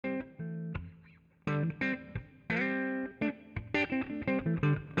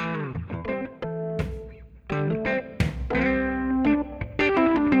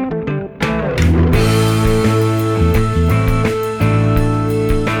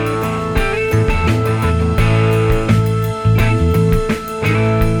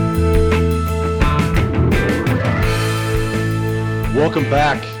Welcome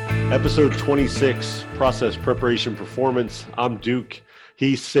back. Episode 26, Process Preparation Performance. I'm Duke.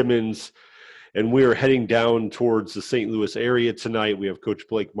 He's Simmons. And we are heading down towards the St. Louis area tonight. We have Coach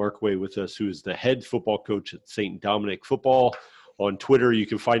Blake Markway with us, who is the head football coach at St. Dominic Football. On Twitter, you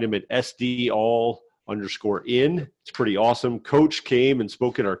can find him at SDall_in. It's pretty awesome. Coach came and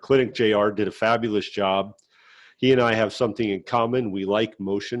spoke at our clinic. JR did a fabulous job. He and I have something in common. We like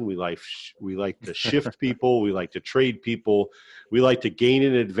motion. We like to shift people. We like to trade people. We like to gain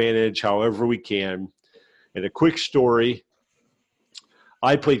an advantage however we can. And a quick story.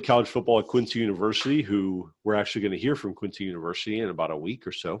 I played college football at Quincy University, who we're actually going to hear from Quincy University in about a week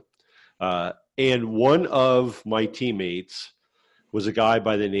or so. And one of my teammates was a guy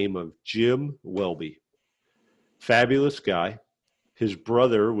by the name of Jim Welby. Fabulous guy. His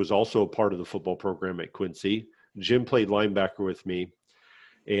brother was also a part of the football program at Quincy. Jim played linebacker with me.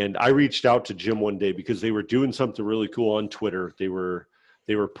 And I reached out to Jim one day because they were doing something really cool on Twitter. They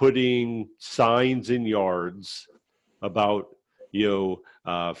were putting signs in yards about,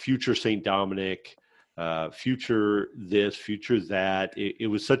 future St. Dominic, future this, future that. It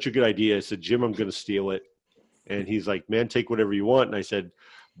was such a good idea. I said, Jim, I'm going to steal it. And he's like, man, take whatever you want. And I said,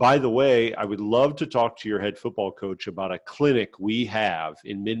 by the way, I would love to talk to your head football coach about a clinic we have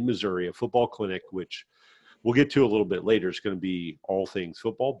in mid-Missouri, a football clinic, which we'll get to a little bit later. It's going to be all things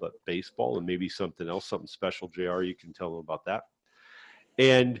football, but baseball and maybe something else, something special. JR, you can tell them about that.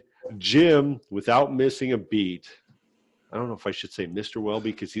 And Jim, without missing a beat, I don't know if I should say Mr.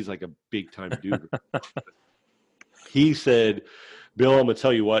 Welby because he's like a big-time dude. He said, Bill, I'm going to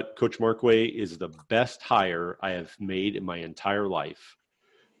tell you what, Coach Markway is the best hire I have made in my entire life.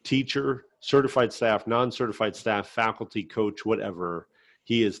 Teacher, certified staff, non-certified staff, faculty, coach, whatever.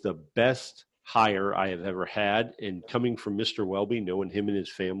 He is the best hire I have ever had. And coming from Mr. Welby, knowing him and his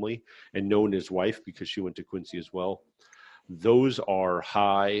family, and knowing his wife because she went to Quincy as well, those are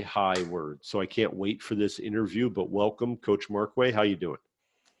high words. So I can't wait for this interview, but welcome, Coach Markway. How you doing?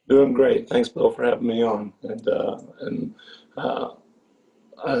 Doing great. Thanks, Bill, for having me on. And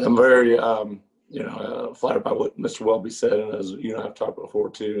I'm very, flattered by what Mr. Welby said. And as you know, I've talked before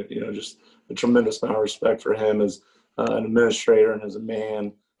too, just a tremendous amount of respect for him as an administrator and as a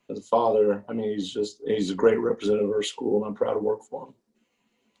man, as a father. I mean, he's a great representative of our school, and I'm proud to work for him.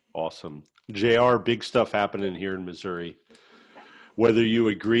 Awesome. JR, big stuff happening here in Missouri. Whether you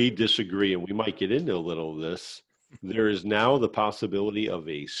agree, disagree, and we might get into a little of this, there is now the possibility of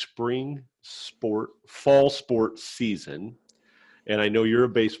a fall sports season. And I know you're a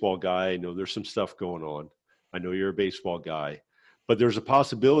baseball guy. I know there's some stuff going on. I know you're a baseball guy. But there's a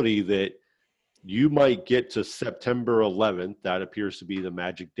possibility that you might get to September 11th. That appears to be the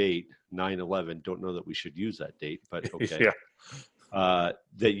magic date, 9/11. Don't know that we should use that date, but okay. Yeah.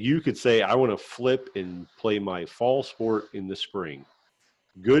 That you could say, I want to flip and play my fall sport in the spring.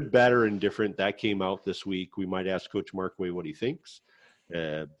 Good, bad, or indifferent. That came out this week. We might ask Coach Markway what he thinks,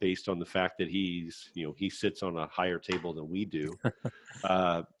 based on the fact that he sits on a higher table than we do.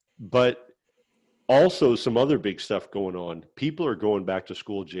 But also some other big stuff going on. People are going back to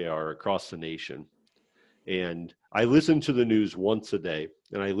school, JR, across the nation. And I listen to the news once a day,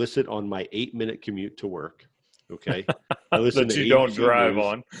 and I listen on my 8-minute commute to work. Okay. I listen that to you don't ABC drive News,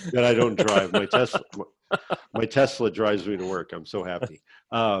 on. That I don't drive. My Tesla drives me to work. I'm so happy.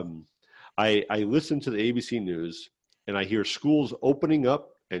 I listen to the ABC News, and I hear schools opening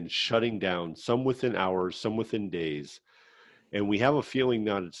up and shutting down, some within hours, some within days. And we have a feeling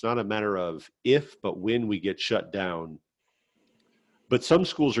that it's not a matter of if, but when we get shut down. But some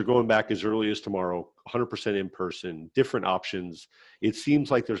schools are going back as early as tomorrow, 100% in person, different options. It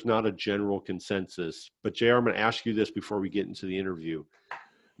seems like there's not a general consensus. But JR, I'm going to ask you this before we get into the interview.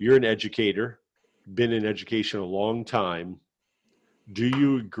 You're an educator, been in education a long time. Do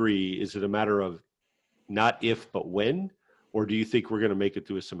you agree? Is it a matter of not if, but when? Or do you think we're going to make it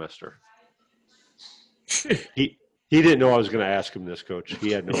through a semester? He didn't know I was going to ask him this, Coach.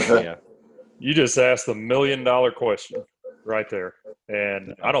 He had no idea. You just asked the $1 million question right there.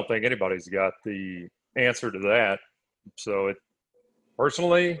 And I don't think anybody's got the answer to that. So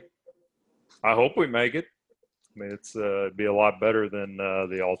personally, I hope we make it. I mean, it'd be a lot better than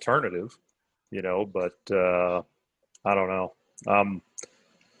the alternative, but I don't know.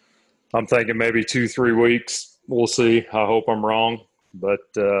 I'm thinking maybe 2-3 weeks. We'll see. I hope I'm wrong. But,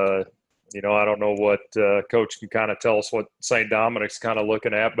 I don't know what Coach can kind of tell us what St. Dominic's kind of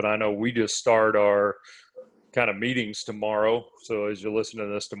looking at, but I know we just start our kind of meetings tomorrow. So as you listen to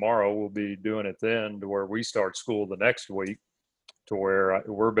this tomorrow, we'll be doing it then to where we start school the next week, to where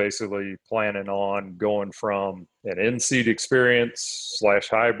we're basically planning on going from an in-seat experience /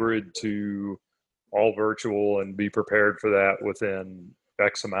 hybrid to all virtual, and be prepared for that within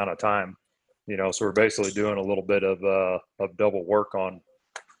X amount of time. So we're basically doing a little bit of double work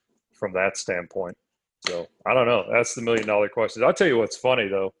from that standpoint. So I don't know. That's the $1 million question. I'll tell you what's funny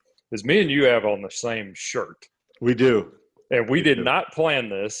though, is me and you have on the same shirt. We do. And we did not plan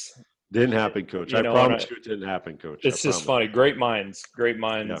this. Didn't happen, Coach. I promise you it didn't happen, Coach. It's just funny. Great minds right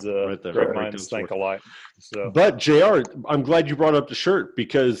there, great minds think alike. So. But JR, I'm glad you brought up the shirt,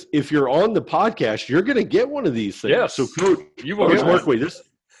 because if you're on the podcast, you're going to get one of these things. Yes. So, Coach, you will get one.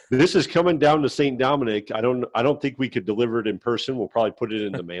 This is coming down to St. Dominic. I don't think we could deliver it in person. We'll probably put it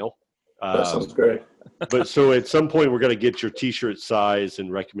in the mail. That sounds great. But so at some point, we're going to get your T-shirt size and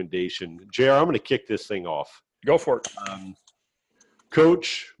recommendation. JR, I'm going to kick this thing off. Go for it.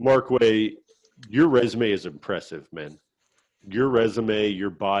 Coach Markway, your resume is impressive, man. Your resume, your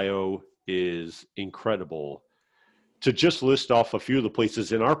bio is incredible. To just list off a few of the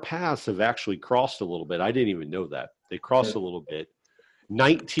places, and our paths have actually crossed a little bit. I didn't even know that. They crossed a little bit.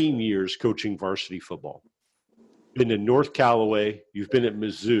 19 years coaching varsity football. Been in North Callaway. You've been at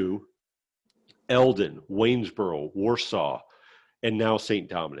Mizzou, Eldon, Waynesboro, Warsaw, and now St.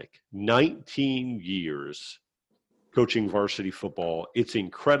 Dominic. 19 years coaching varsity football. It's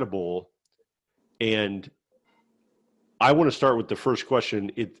incredible. And I want to start with the first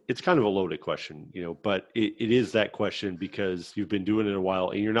question. It's kind of a loaded question, but it is that question because you've been doing it a while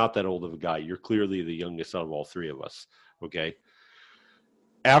and you're not that old of a guy. You're clearly the youngest out of all three of us. Okay.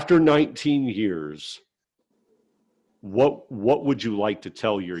 After 19 years, what would you like to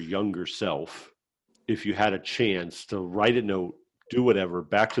tell your younger self if you had a chance to write a note, do whatever,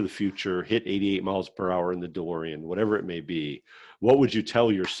 Back to the Future, hit 88 miles per hour in the DeLorean, whatever it may be? What would you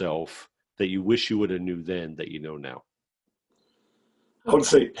tell yourself that you wish you would have knew then that you know now? I would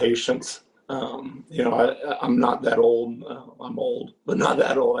say patience. I'm not that old. I'm old, but not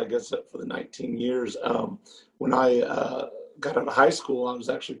that old, I guess, for the 19 years. When I got out of high school, I was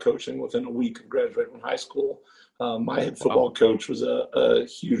actually coaching within a week of graduating from high school. My head football coach was a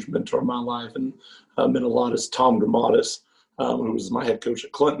huge mentor in my life and meant a lot, is Tom Gramatis, who was my head coach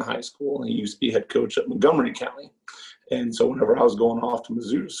at Clinton High School, and he used to be head coach at Montgomery County. And so whenever I was going off to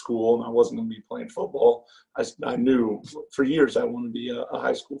Mizzou school and I wasn't going to be playing football, I knew for years I wanted to be a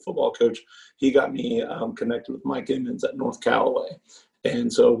high school football coach. He got me connected with Mike Emmons at North Callaway.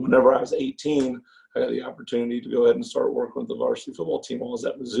 And so whenever I was 18, I got the opportunity to go ahead and start working with the varsity football team while I was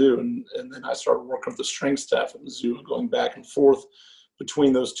at Mizzou. And then I started working with the strength staff at Mizzou and going back and forth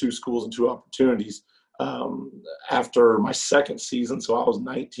between those two schools and two opportunities. After my second season, so I was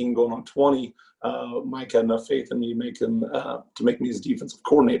 19 going on 20, Mike had enough faith in me to make me his defensive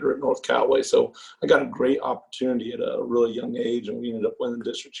coordinator at North Callaway. So I got a great opportunity at a really young age, and we ended up winning the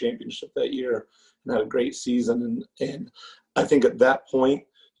district championship that year and had a great season. And I think at that point,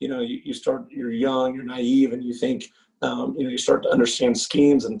 you're young, you're naive, and you think, you start to understand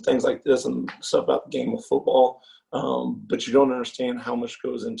schemes and things like this and stuff about the game of football. But you don't understand how much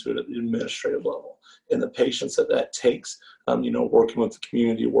goes into it at the administrative level and the patience that takes, working with the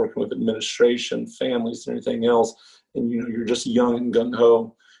community, working with administration, families, and everything else. And, you're just young and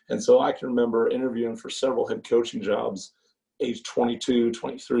gung-ho. And so I can remember interviewing for several head coaching jobs, age 22,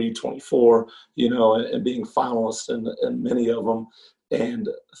 23, 24, and being finalists in many of them. And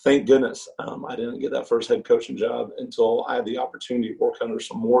thank goodness I didn't get that first head coaching job until I had the opportunity to work under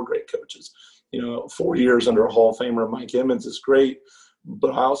some more great coaches. 4 years under a Hall of Famer, Mike Emmons, is great,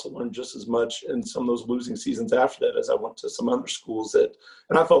 but I also learned just as much in some of those losing seasons after that as I went to some other schools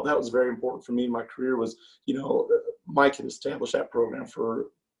and I felt that was very important for me in my career was, Mike had established that program for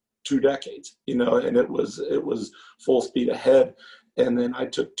 2 decades, and it was full speed ahead. And then I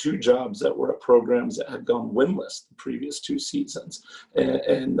took 2 jobs that were at programs that had gone winless the previous 2 seasons,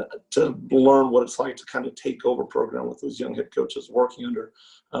 and to learn what it's like to kind of take over a program with those young head coaches working under,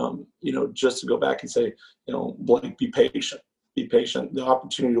 just to go back and say, Blake, be patient. Be patient. The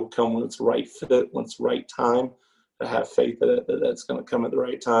opportunity will come when it's the right fit, when it's the right time. To have faith that that's going to come at the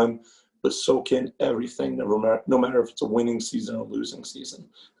right time. But soak in everything, no matter if it's a winning season or a losing season.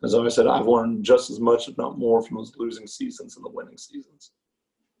 As I said, I've learned just as much, if not more, from those losing seasons and the winning seasons.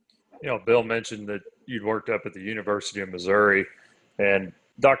 Bill mentioned that you'd worked up at the University of Missouri, and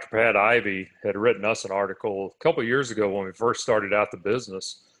Dr. Pat Ivey had written us an article a couple of years ago when we first started out the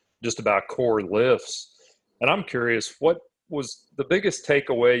business, just about core lifts. And I'm curious, what was the biggest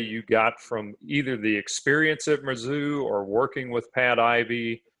takeaway you got from either the experience at Mizzou or working with Pat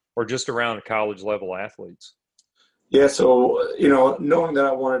Ivey, or just around college level athletes? Yeah, so, knowing that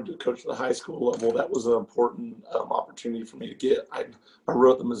I wanted to coach at the high school level, that was an important opportunity for me to get. I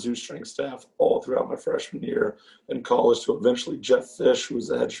wrote the Mizzou strength staff all throughout my freshman year in college to eventually Jeff Fish, who was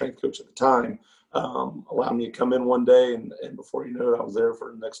the head strength coach at the time, allowed me to come in one day, and before you know it, I was there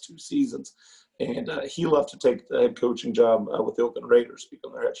for the next 2 seasons. And he left to take the head coaching job with the Oakland Raiders,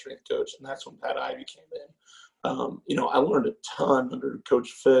 become their head strength coach, and that's when Pat Ivy came in. I learned a ton under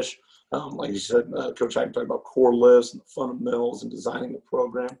Coach Fish. Like you said, Coach Ivy talked about core lifts and the fundamentals and designing the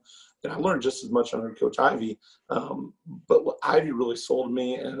program. And I learned just as much under Coach Ivy. But what Ivy really sold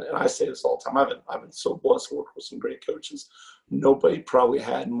me, and I say this all the time, I've been so blessed to work with some great coaches. Nobody probably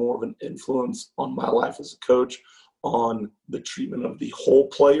had more of an influence on my life as a coach on the treatment of the whole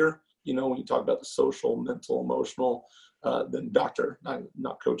player. When you talk about the social, mental, emotional, than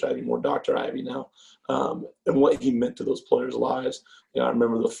not Coach Ivy, more Dr. Ivy now, and what he meant to those players' lives. I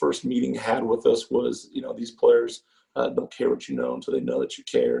remember the first meeting he had with us was, these players don't care what you know until they know that you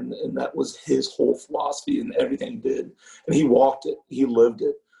care. And that was his whole philosophy and everything he did. And he walked it. He lived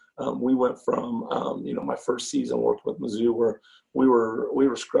it. We went from, my first season working with Mizzou, where we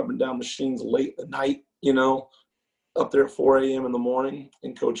were scrubbing down machines late at night, up there at 4 a.m. in the morning.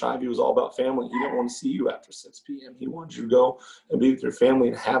 And Coach Ivy was all about family. He didn't want to see you after 6 p.m. He wanted you to go and be with your family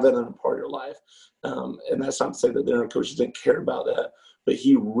and have that in a part of your life. And that's not to say that their coaches didn't care about that, but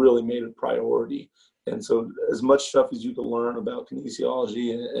he really made it a priority. And so as much stuff as you can learn about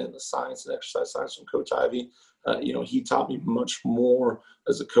kinesiology and the science and exercise science from Coach Ivy, he taught me much more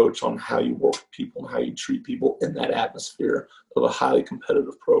as a coach on how you work with people and how you treat people in that atmosphere of a highly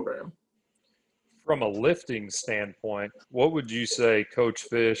competitive program. From a lifting standpoint, what would you say Coach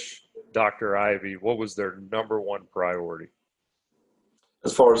Fish, Dr. Ivy, what was their number one priority?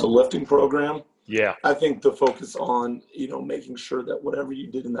 As far as a lifting program? Yeah. I think the focus on, making sure that whatever you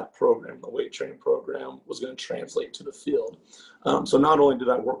did in that program, the weight training program, was going to translate to the field. So not only did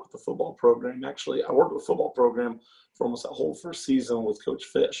I work with the football program, actually, I worked with the football program for almost that whole first season with Coach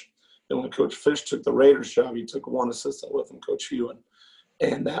Fish. And when Coach Fish took the Raiders job, he took one assistant with him, Coach Hewen.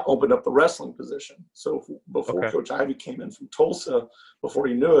 And that opened up the wrestling position. So before Coach Ivy came in from Tulsa, before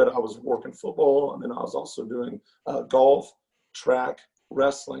he knew it, I was working football, and then I was also doing golf, track,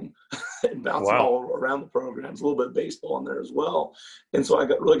 wrestling, and bouncing all around the programs, a little bit of baseball in there as well. And so I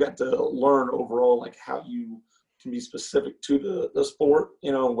really got to learn overall, like, how you can be specific to the sport,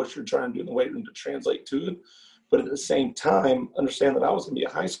 and what you're trying to do in the weight room to translate to it. But at the same time, understand that I was going to be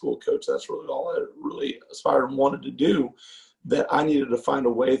a high school coach. That's really all I really aspired and wanted to do. That I needed to find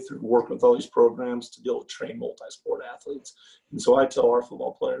a way through working with all these programs to be able to train multi-sport athletes. And so I tell our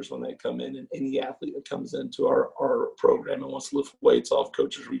football players when they come in, and any athlete that comes into our program and wants to lift weights off,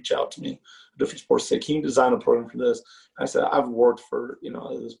 coaches reach out to me, different sports, say, can you design a program for this? I said, I've worked for,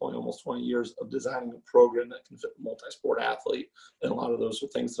 at this point, almost 20 years of designing a program that can fit a multi-sport athlete. And a lot of those are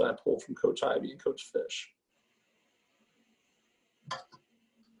things that I pulled from Coach Ivy and Coach Fish.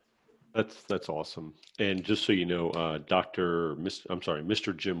 That's awesome. And just so you know,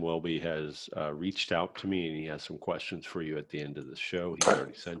 Mr. Jim Welby has reached out to me, and he has some questions for you at the end of the show. He's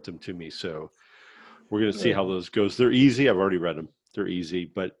already sent them to me. So we're going to see how those goes. They're easy. I've already read them. They're easy,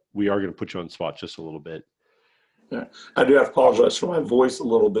 but we are going to put you on the spot just a little bit. Yeah. I do have to apologize for my voice a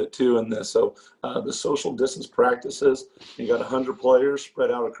little bit too in this. So the social distance practices, you got 100 players spread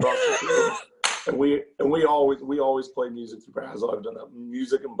out across the field. And we always play music through practice. I've done that,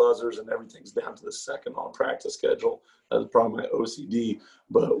 music and buzzers, and everything's down to the second on practice schedule. That's probably my OCD.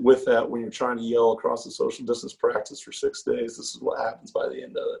 But with that, when you're trying to yell across the social distance practice for 6 days, this is what happens by the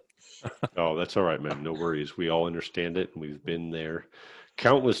end of it. Oh, that's all right, man. No worries. We all understand it, and we've been there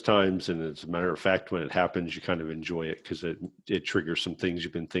countless times. And as a matter of fact, when it happens, you kind of enjoy it because it triggers some things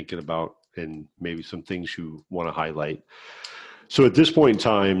you've been thinking about and maybe some things you want to highlight. So at this point in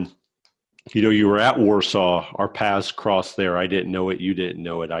time, you were at Warsaw. Our paths crossed there. I didn't know it. You didn't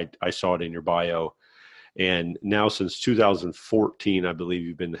know it. I saw it in your bio. And now since 2014, I believe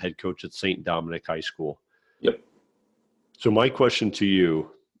you've been the head coach at St. Dominic High School. Yep. So my question to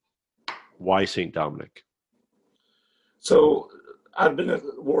you, why St. Dominic? So I've been at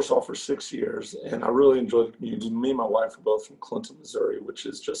Warsaw for 6 years, and I really enjoy the community. Me and my wife are both from Clinton, Missouri, which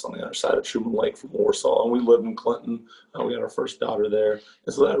is just on the other side of Truman Lake from Warsaw. And we lived in Clinton. We had our first daughter there.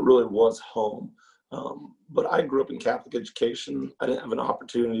 And so that really was home. But I grew up in Catholic education. I didn't have an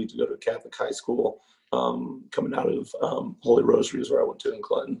opportunity to go to a Catholic high school. Coming out of Holy Rosary is where I went to in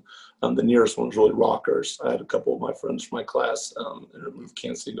Clinton. The nearest one was really Rockers. I had a couple of my friends from my class and moved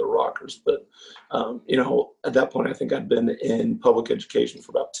Kansas City to Rockers. But, at that point, I think I'd been in public education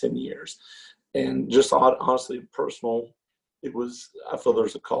for about 10 years. And just honestly, personal, I feel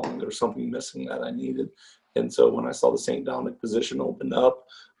there's a calling. There was something missing that I needed. And so when I saw the St. Dominic position open up,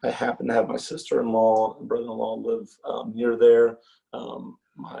 I happened to have my sister-in-law and brother-in-law live near there.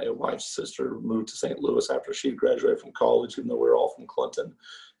 My wife's sister moved to St. Louis after she graduated from college, even though we were all from Clinton.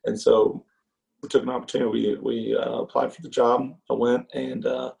 And so we took an opportunity. We applied for the job. I went, and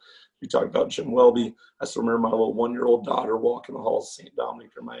we talked about Jim Welby. I still remember my little 1-year-old daughter walking the halls of St.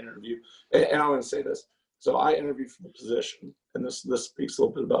 Dominic in my interview. And I'm going to say this. So I interviewed for the position, and this speaks a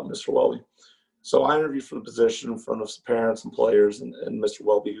little bit about Mr. Welby. So I interviewed for the position in front of some parents and players, and Mr.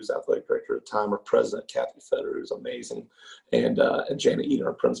 Welby, who's athletic director at the time, our president, Kathy Feder, who's amazing, and Janet Eden,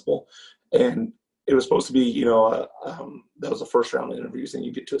 our principal. And it was supposed to be, that was the first round of interviews, and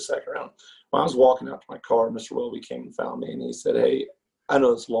you get to a second round. When I was walking out to my car, Mr. Welby came and found me, and he said, "Hey, I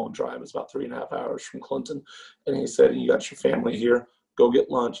know it's a long drive. It's about 3.5 hours from Clinton." And he said, "You got your family here. Go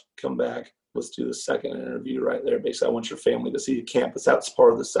get lunch, come back. Let's do the second interview right there. Basically, I want your family to see the campus." That's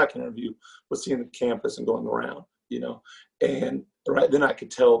part of the second interview, was seeing the campus and going around, And right then I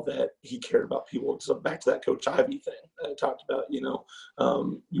could tell that he cared about people. So back to that Coach Ivy thing that I talked about,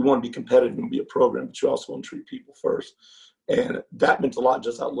 you want to be competitive and be a program, but you also want to treat people first. And that meant a lot,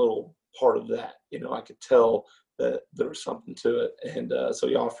 just that little part of that. I could tell that there was something to it. And so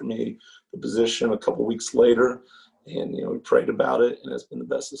he offered me the position a couple weeks later. And, we prayed about it, and it's been the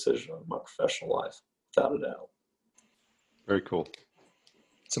best decision of my professional life, without a doubt. Very cool.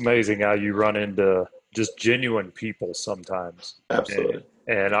 It's amazing how you run into just genuine people sometimes. Absolutely.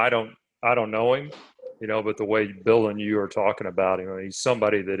 And I don't know him, but the way Bill and you are talking about him, he's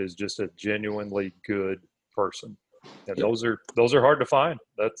somebody that is just a genuinely good person. And those are hard to find.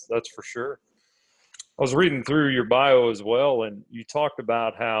 That's for sure. I was reading through your bio as well, and you talked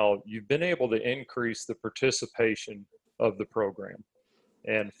about how you've been able to increase the participation of the program.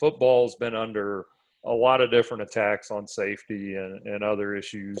 And football's been under a lot of different attacks on safety and other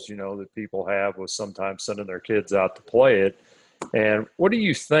issues, that people have with sometimes sending their kids out to play it. And what do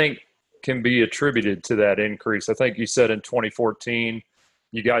you think can be attributed to that increase? I think you said in 2014,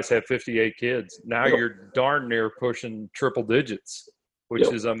 you guys had 58 kids. Now you're darn near pushing triple digits, which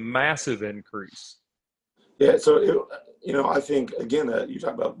is a massive increase. Yeah, so I think again that you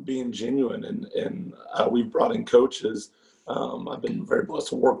talk about being genuine, and we've brought in coaches. I've been very blessed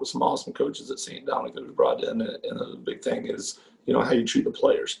to work with some awesome coaches at St. Dominic that we brought in, and the big thing is how you treat the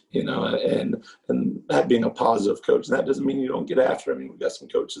players, and that being a positive coach. And that doesn't mean you don't get after. I mean, we got some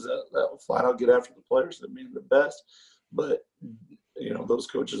coaches that will flat out get after the players that mean the best, but those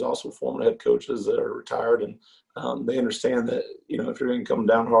coaches also former head coaches that are retired, and they understand that if you're going to come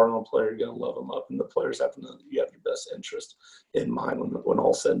down hard on a player, you're going to love them up, and the players have to know that you have your best interest in mind when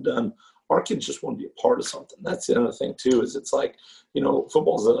all's said and done. Our kids just want to be a part of something. That's the other thing too. Is it's like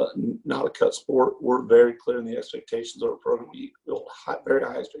football's not a cut sport. We're very clear in the expectations of our program. We build very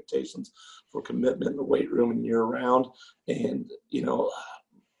high expectations for commitment in the weight room and year round, and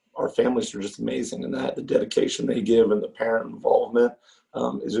our families are just amazing in that. The dedication they give and the parent involvement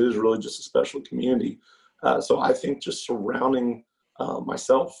is really just a special community. So I think just surrounding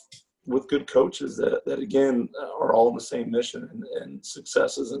myself with good coaches that again, are all in the same mission, and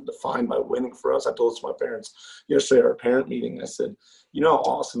success isn't defined by winning for us. I told this to my parents yesterday at our parent meeting. I said, how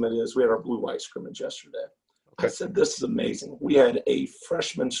awesome it is. We had our blue-white scrimmage yesterday. Okay. I said, this is amazing. We had a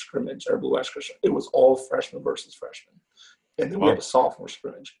freshman scrimmage, our blue-white scrimmage. It was all freshmen versus freshmen. And then we had a sophomore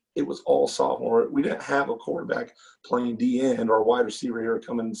scrimmage. It was all sophomore. We didn't have a quarterback playing D-end or a wide receiver here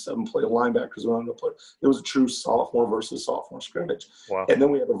coming and play linebackers around the play. It was a true sophomore versus sophomore scrimmage. Wow. And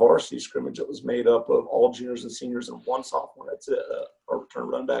then we had a varsity scrimmage that was made up of all juniors and seniors and one sophomore. That's it, our return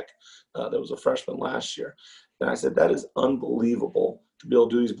run back that was a freshman last year. And I said, that is unbelievable to be able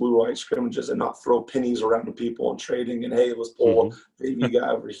to do these blue-white scrimmages and not throw pennies around to people and trading and, hey, let's pull a baby guy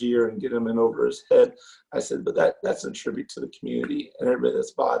over here and get him in over his head. I said, but that's a tribute to the community and everybody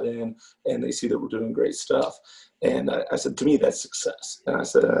that's bought in, and they see that we're doing great stuff. And I said, to me, that's success. And I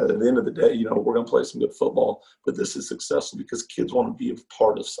said, at the end of the day, we're going to play some good football, but this is successful because kids want to be a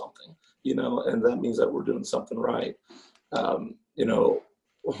part of something, and that means that we're doing something right.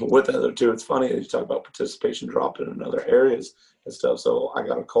 With the other two, it's funny that you talk about participation dropping in other areas and stuff. So I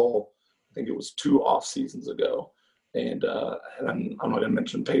got a call, I think it was 2 off seasons ago, and I'm not going to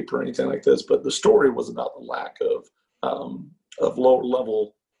mention paper or anything like this, but the story was about the lack of lower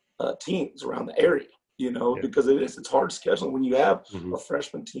level teams around the area. Because it's hard scheduling when you have a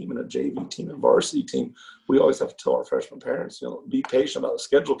freshman team and a JV team and varsity team. We always have to tell our freshman parents, be patient about the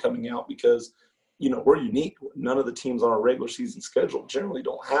schedule coming out because we're unique. None of the teams on our regular season schedule generally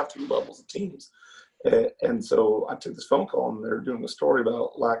don't have 2 levels of teams. And so I took this phone call, and they're doing a story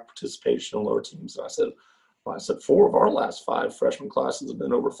about lack of participation in lower teams. And I said, 4 of our last 5 freshman classes have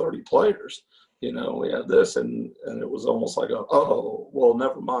been over 30 players. we have this, and it was almost like oh, well,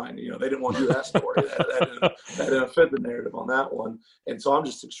 never mind. They didn't want to do that story. that didn't fit the narrative on that one. And so I'm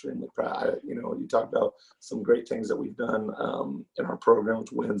just extremely proud. You talked about some great things that we've done in our program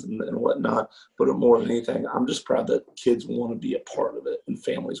with wins and whatnot, but more than anything, I'm just proud that kids want to be a part of it and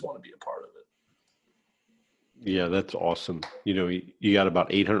families want to be a part of it. Yeah, that's awesome. You got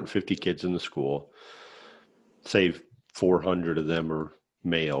about 850 kids in the school. Say 400 of them are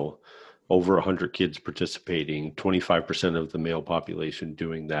male. Over 100 kids participating, 25% of the male population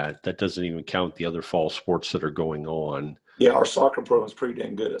doing that. That doesn't even count the other fall sports that are going on. Yeah, our soccer program is pretty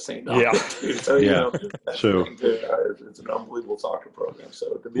dang good at St. Dominic. Yeah. So, that's so good. It's an unbelievable soccer program.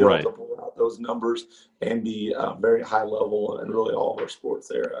 So to be able to pull out those numbers and be very high level and really all of our sports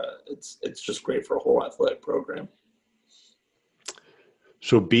there, it's just great for a whole athletic program.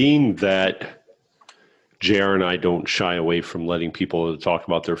 So being that JR and I don't shy away from letting people talk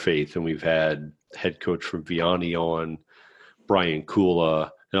about their faith, and we've had head coach from Vianney on, Brian Kula,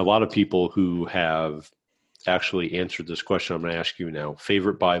 and a lot of people who have actually answered this question I'm going to ask you now.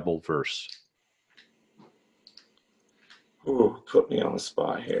 Favorite Bible verse? Ooh, put me on the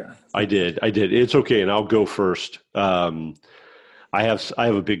spot here. I did. It's okay, and I'll go first. I have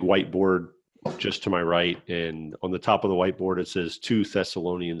a big whiteboard just to my right, and on the top of the whiteboard it says 2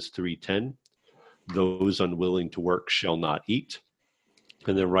 Thessalonians 3:10. Those unwilling to work shall not eat.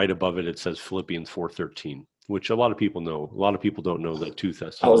 And then right above it, it says Philippians 4:13, which a lot of people know. A lot of people don't know that 2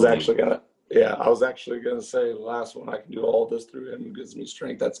 Thessalonians. I was actually gonna say the last one. I can do all this through him who gives me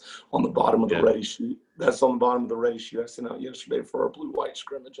strength. That's on the bottom of the ready sheet. That's on the bottom of the ready sheet I sent out yesterday for our blue-white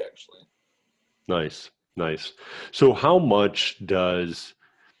scrimmage, actually. Nice. So how much does,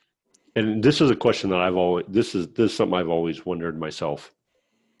 and this is a question that this is something I've always wondered myself.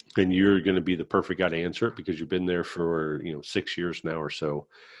 And you're going to be the perfect guy to answer it because you've been there for 6 years now or so.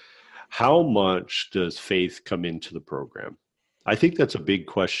 How much does faith come into the program? I think that's a big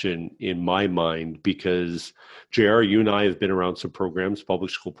question in my mind because, JR, you and I have been around some programs,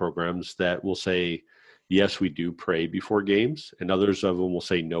 public school programs, that will say, yes, we do pray before games, and others of them will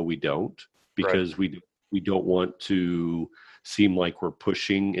say, no, we don't, because we don't want to seem like we're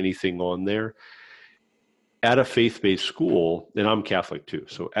pushing anything on there. At a faith-based school, and I'm Catholic too,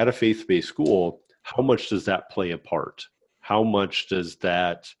 so at a faith-based school, how much does that play a part? How much does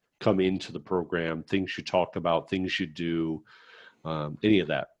that come into the program? Things you talk about, things you do, any of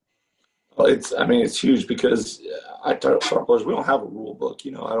that? Well, it's huge because I tell our players, we don't have a rule book. I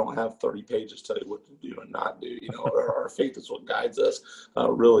don't have 30 pages tell you what to do and not do. Our faith is what guides us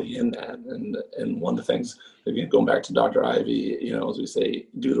really in that. And one of the things, again, going back to Dr. Ivy, as we say,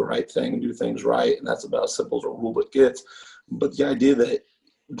 do the right thing, do things right. And that's about as simple as a rule book gets. But the idea that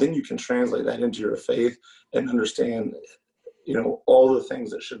then you can translate that into your faith and understand all the things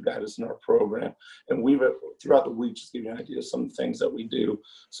that should guide us in our program. And we've, throughout the week, just give you an idea of some things that we do.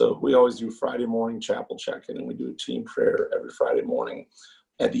 So we always do Friday morning chapel check-in, and we do a team prayer every Friday morning.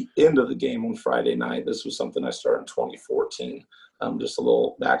 At the end of the game on Friday night, this was something I started in 2014. Just a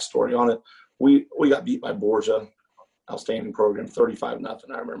little backstory on it. We got beat by Borgia, outstanding program, 35-0. I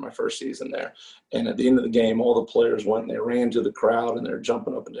remember my first season there. And at the end of the game, all the players went and they ran to the crowd, and they're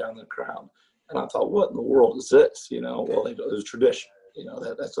jumping up and down the crowd. And I thought, what in the world is this? Well, it was tradition.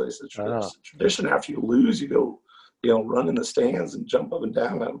 That's what they said. Tradition. After you lose, you go, run in the stands and jump up and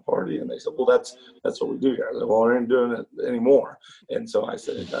down at a party. And they said, well, that's what we do here. I said, well, we ain't doing it anymore. And so I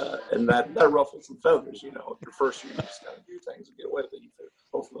said, and that ruffled some feathers. Your first year, you just got to do things and get away with it.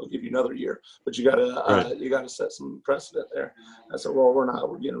 Hopefully, they'll give you another year, but you got to set some precedent there. I said, well,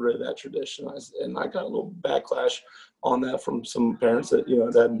 we're getting rid of that tradition. And I got a little backlash on that from some parents that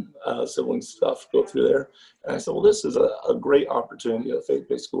had sibling stuff go through there. And I said, well, this is a great opportunity at a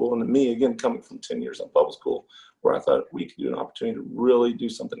faith-based school, and to me, again, coming from 10 years in public school, where I thought we could do an opportunity to really do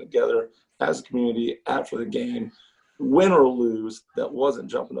something together as a community after the game, win or lose, that wasn't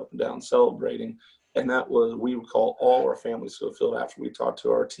jumping up and down celebrating. And that was, we would call all our families to the field after we talked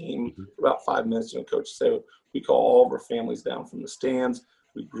to our team for about 5 minutes. Coach said, we call all of our families down from the stands.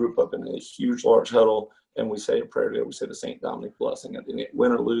 We group up in a huge, large huddle, and we say a prayer together. We say the St. Dominic blessing. At the end,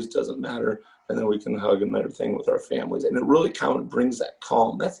 win or lose, doesn't matter. And then we can hug and everything with our families. And it really kind of brings that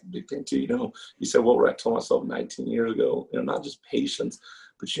calm. That's the big thing, too. You said, what I told myself 19 years ago, not just patience,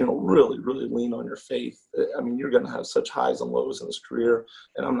 but, really, really lean on your faith. I mean, you're going to have such highs and lows in this career.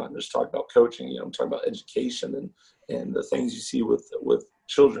 And I'm not just talking about coaching, I'm talking about education and the things you see with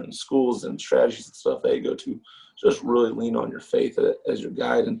children, schools, and strategies and stuff they go to. Just really lean on your faith as your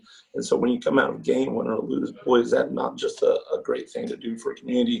guide. And so when you come out of a game, win or lose, boy, is that not just a great thing to do for a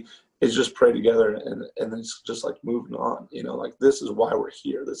community is just pray together, and it's just like moving on. Like this is why we're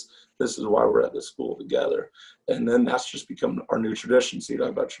here. This is why we're at this school together. And then that's just become our new tradition. So you talk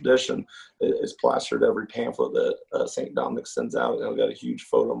about tradition, it's plastered every pamphlet that St. Dominic sends out. I've got a huge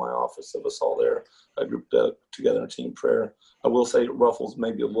photo in my office of us all there, grouped together in a team prayer. I will say it ruffles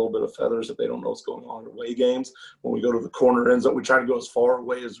maybe a little bit of feathers if they don't know what's going on in away games. When we go to the corner end zone, we try to go as far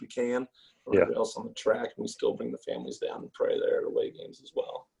away as we can or everybody else on the track, and we still bring the families down and pray there at away games as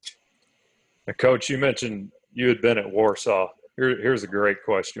well. And Coach, you mentioned you had been at Warsaw. Here's a great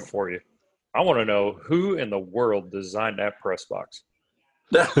question for you. I want to know who in the world designed that press box?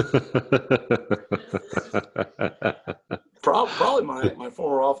 Probably my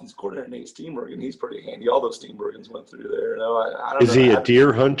former offense coordinator, Nate Steenbergen. He's pretty handy. All those Steenbergens went through there. I don't Is know. he a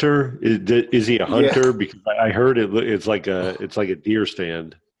deer hunter? Is he a hunter? Yeah. Because I heard it's like a deer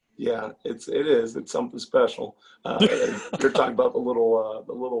stand. Yeah, it is. It's something special. You're talking about the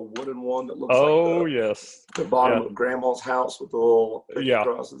little wooden one that looks like yes, the bottom of Grandma's house with the little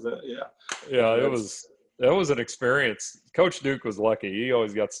crosses. That was an experience. Coach Duke was lucky. He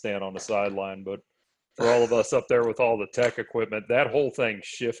always got to stand on the sideline, but for all of us up there with all the tech equipment, that whole thing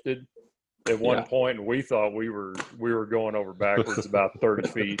shifted at one point, and we thought we were going over backwards about 30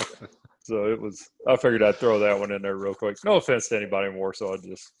 feet. So I figured I'd throw that one in there real quick. No offense to anybody in Warsaw.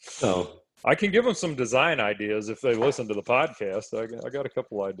 I can give them some design ideas if they listen to the podcast. I got a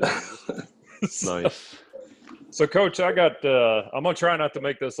couple ideas. Nice. So Coach, I'm gonna try not to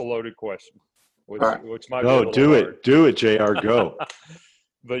make this a loaded question, which might be a little do hard. Do it, JR. Go.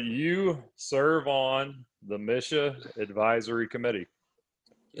 But you serve on the MSHSAA Advisory Committee.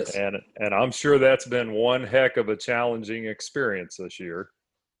 Yes. And I'm sure that's been one heck of a challenging experience this year.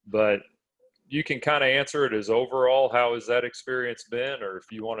 But you can kind of answer it as overall, how has that experience been? Or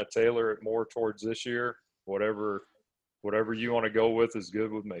if you want to tailor it more towards this year, whatever you want to go with is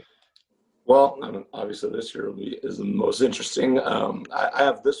good with me. Well, obviously this year is the most interesting.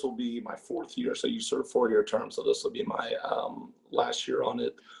 This will be my fourth year. So you serve 4-year terms. So this will be my last year on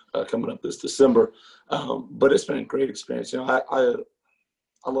it coming up this December. But it's been a great experience.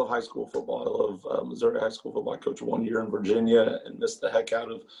 I love high school football. I love Missouri high school football. I coached 1 year in Virginia and missed the heck out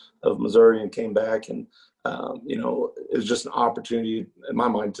of Missouri and came back. And, it was just an opportunity in my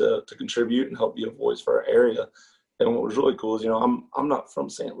mind to contribute and help be a voice for our area. And what was really cool is, I'm not from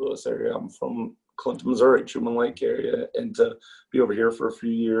St. Louis area. I'm from Clinton, Missouri, Truman Lake area. And to be over here for a few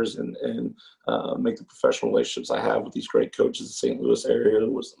years and make the professional relationships I have with these great coaches in the St. Louis area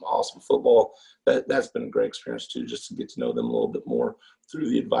with some awesome football, that's been a great experience too, just to get to know them a little bit more through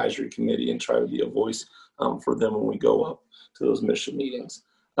the advisory committee and try to be a voice for them when we go up to those mission meetings.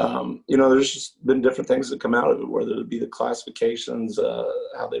 There's just been different things that come out of it, whether it be the classifications,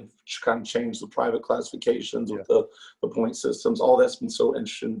 how they've kind of changed the private classifications with the point systems. All that's been so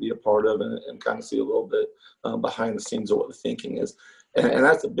interesting to be a part of and kind of see a little bit behind the scenes of what the thinking is. And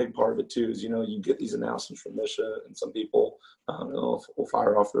that's a big part of it too, is, you get these announcements from MSHSAA and some people, will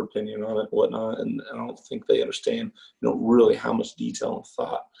fire off their opinion on it and whatnot. And I don't think they understand, really how much detail and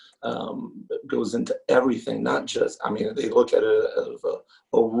thought goes into everything, not just, they look at it as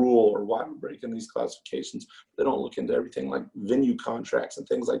a rule or why we're breaking these classifications. They don't look into everything like venue contracts and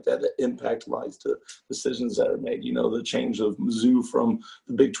things like that impact lies to decisions that are made. The change of Mizzou from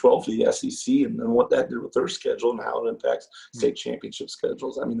the Big 12 to the SEC and then what that did with their schedule and how it impacts state championship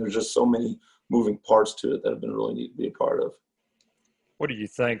schedules. There's just so many moving parts to it that have been really neat to be a part of. What do you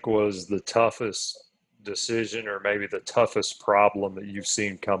think was the toughest decision or maybe the toughest problem that you've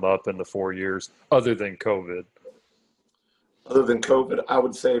seen come up in the 4 years other than COVID? Other than COVID, I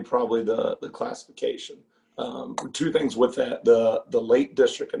would say probably the classification. Two things with that, the late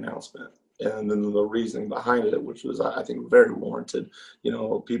district announcement and then the reasoning behind it, which was, I think, very warranted.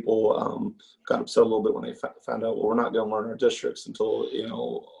 People got upset a little bit when they found out, well, we're not going to learn our districts until,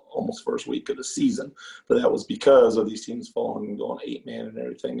 almost first week of the season. But that was because of these teams falling and going 8-man and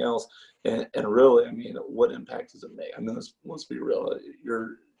everything else. And really, what impact does it make? Let's be real.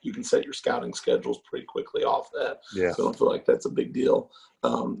 You can set your scouting schedules pretty quickly off that. Yeah. So I don't feel like that's a big deal.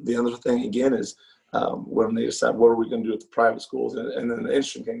 The other thing, again, is when they decide what are we going to do with the private schools. And then the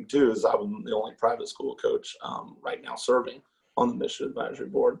interesting thing, too, is I'm the only private school coach right now serving on the MSHSAA Advisory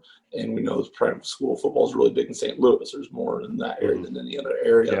Board. And we know private school football is really big in St. Louis. There's more in that area than any other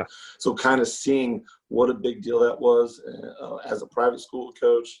area. Yeah. So kind of seeing what a big deal that was as a private school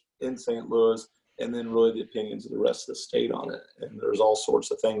coach in St. Louis, and then really the opinions of the rest of the state on it. And there's all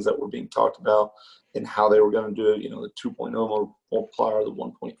sorts of things that were being talked about and how they were going to do it, the 2.0 multiplier, the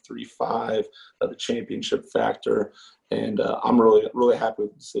 1.35, the championship factor. And I'm really, really happy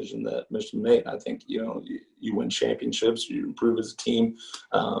with the decision that MSHSAA made. I think, you win championships, you improve as a team.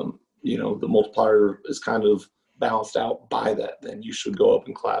 the multiplier is kind of balanced out by that, then you should go up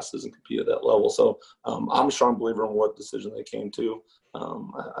in classes and compete at that level. So I'm a strong believer in what decision they came to.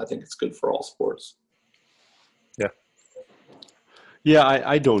 I think it's good for all sports. Yeah,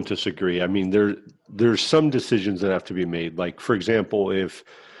 I don't disagree. I mean, there's some decisions that have to be made. Like, for example, if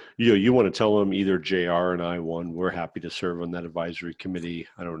you want to tell them either JR and I, we're happy to serve on that advisory committee.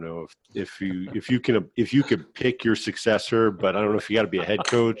 I don't know if you could pick your successor, but I don't know if you got to be a head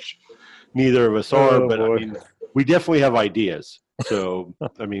coach. Neither of us are, but boy. I mean, we definitely have ideas. So,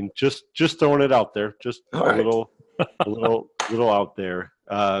 I mean, just throwing it out there, just a little out there.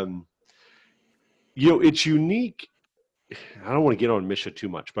 It's unique. I don't want to get on Misha too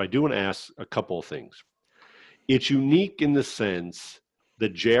much, but I do want to ask a couple of things. It's unique in the sense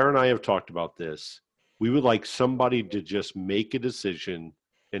that JR and I have talked about this. We would like somebody to just make a decision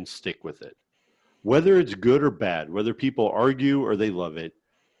and stick with it. Whether it's good or bad, whether people argue or they love it,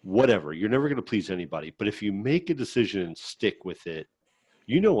 whatever. You're never going to please anybody. But if you make a decision and stick with it,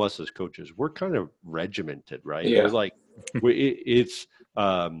 us as coaches, we're kind of regimented, right? Yeah. We're like, it's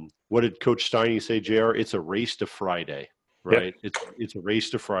what did Coach Steiny say, JR? It's a race to Friday. Right. Yep. It's a race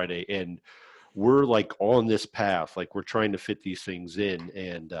to Friday. And we're like on this path, like we're trying to fit these things in.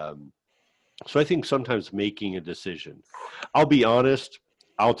 And so I think sometimes making a decision, I'll be honest,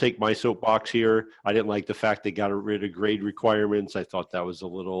 I'll take my soapbox here. I didn't like the fact they got rid of grade requirements. I thought that was a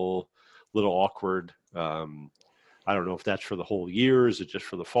little awkward. I don't know if that's for the whole year. Is it just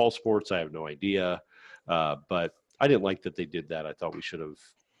for the fall sports? I have no idea. But I didn't like that they did that. I thought we should have,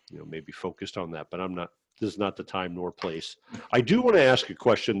 maybe focused on that, but this is not the time nor place. I do want to ask a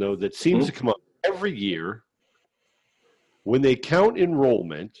question, though, that seems to come up every year. When they count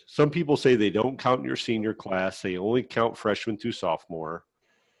enrollment, some people say they don't count your senior class. They only count freshman through sophomore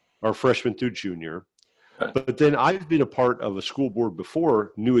or freshman through junior. But then I've been a part of a school board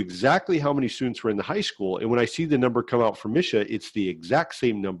before, knew exactly how many students were in the high school. And when I see the number come out for Misha, it's the exact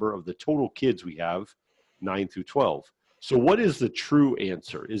same number of the total kids we have, 9 through 12. So what is the true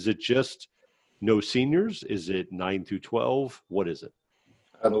answer? Is it just no seniors? Is it 9 through 12? What is it?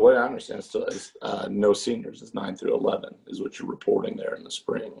 The way I understand it still is no seniors is 9 through 11 is what you're reporting there in the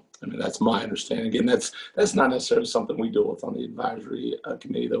spring. I mean, that's my understanding. Again, that's not necessarily something we deal with on the advisory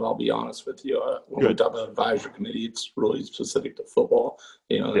committee, though. I'll be honest with you. When we talk about advisory committee, it's really specific to football.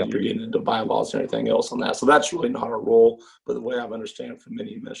 You're getting into bylaws and everything else on that. So that's really not our role. But the way I've understand from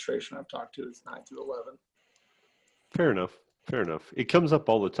many administration I've talked to, it's 9 through 11. Fair enough. It comes up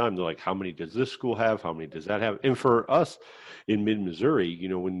all the time. They're like, how many does this school have? How many does that have? And for us in mid-Missouri,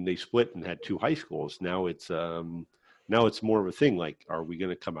 when they split and had two high schools, now it's more of a thing. Like, are we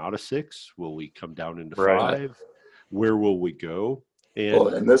going to come out of 6? Will we come down into 5? Where will we go?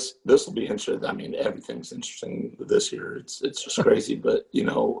 And this will be interesting. I mean, everything's interesting this year. It's just crazy. But,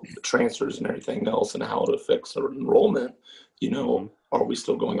 the transfers and everything else and how it affects our enrollment, are we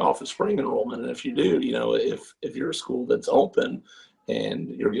still going off of spring enrollment? And if you do, if you're a school that's open and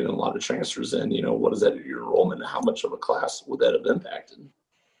you're getting a lot of transfers in, what is that in your enrollment? And how much of a class would that have impacted?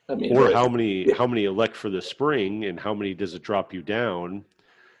 I mean, or how many elect for the spring and how many does it drop you down?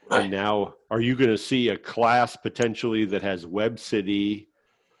 Right. And now, are you going to see a class potentially that has Webb City,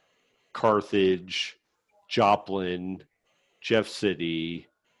 Carthage, Joplin, Jeff City,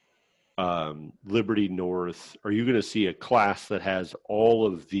 Liberty North? Are you going to see a class that has all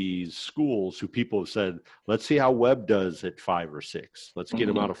of these schools who people have said, let's see how Webb does at 5 or 6. Let's get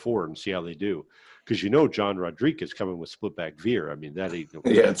them out of 4 and see how they do. Because John Rodriguez coming with split back veer. I mean, that ain't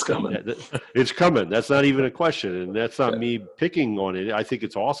it's coming. It's coming. That's not even a question. And that's not me picking on it. I think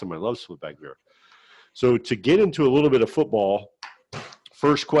it's awesome. I love split back veer. So to get into a little bit of football,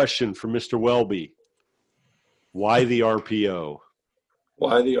 first question for Mr. Welby. Why the RPO?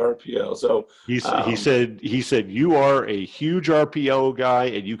 Why the RPO? So he said you are a huge RPO guy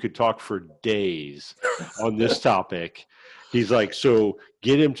and you could talk for days on this topic. He's like, so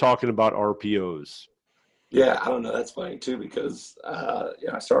get him talking about RPOs. Yeah, I don't know. That's funny too because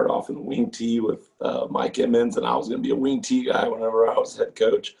I started off in wing T with Mike Emmons, and I was going to be a wing T guy whenever I was head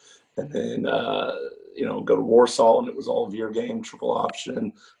coach, and then go to Warsaw, and it was all veer game, triple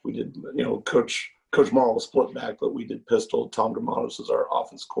option. We did, Coach Morrow was split back, but we did pistol. Tom Gramados was our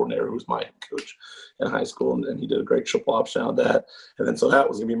offense coordinator, who was my head coach in high school, and he did a great triple option out of that. And then so that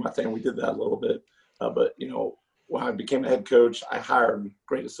was going to be my thing. We did that a little bit. But, when I became a head coach, I hired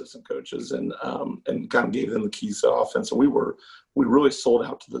great assistant coaches and kind of gave them the keys to offense. And we really sold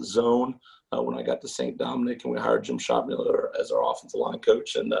out to the zone when I got to St. Dominic, and we hired Jim Schottmiller as our offensive line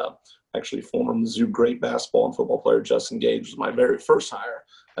coach. And actually former Mizzou great basketball and football player Justin Gage was my very first hire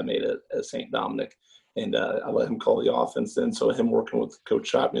I made at St. Dominic. and I let him call the offense then. So him working with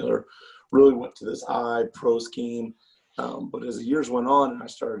Coach Schottmuller really went to this pro scheme. But as the years went on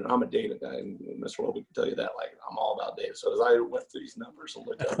and I'm a data guy, and Mr. Welby can tell you that, like, I'm all about data. So as I went through these numbers and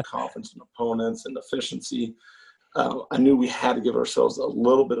looked at confidence in opponents and efficiency, I knew we had to give ourselves a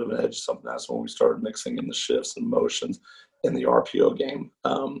little bit of an edge. Something that's when we started mixing in the shifts and motions in the RPO game.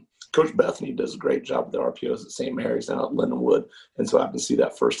 Coach Bethany does a great job with the RPOs at St. Mary's now at Lindenwood. And so I can see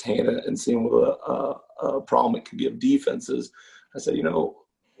that firsthand and seeing what a problem it could give defenses. I said,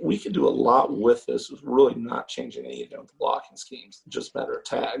 we could do a lot with this. It's really not changing anything with the blocking schemes, just better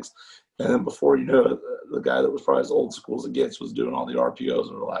tags. And then before you know it, the guy that was probably as old school as it gets was doing all the RPOs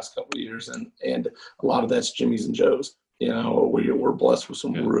over the last couple of years. And a lot of that's Jimmy's and Joe's. We're blessed with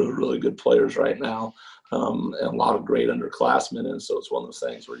some really, really good players right now, and a lot of great underclassmen. And so it's one of those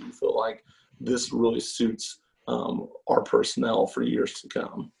things where you feel like this really suits our personnel for years to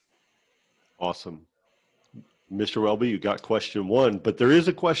come. Awesome. Mr. Welby, you got question 1, but there is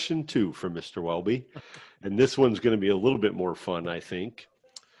a question 2 from Mr. Welby, and this one's going to be a little bit more fun, I think.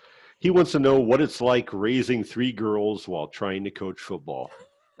 He wants to know what it's like raising 3 girls while trying to coach football.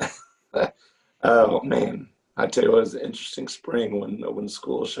 Oh, man. I tell you what, it was an interesting spring when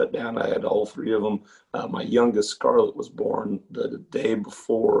school shut down. I had all 3 of them. My youngest, Scarlett, was born the day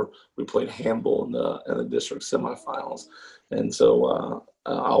before we played handball in the district semifinals. And so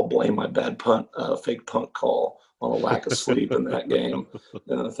I'll blame my bad fake punt call on a lack of sleep in that game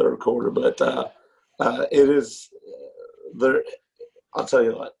in the third quarter. But it is there. I'll tell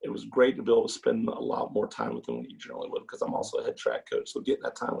you what, it was great to be able to spend a lot more time with them than you generally would, because I'm also a head track coach. So getting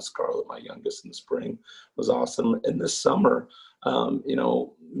that time with Scarlett, my youngest, in the spring was awesome. And this summer,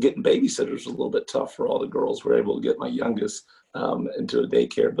 getting babysitters was a little bit tough for all the girls. We were able to get my youngest into a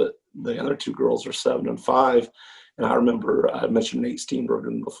daycare, but the other 2 girls are 7 and 5. And I remember I mentioned Nate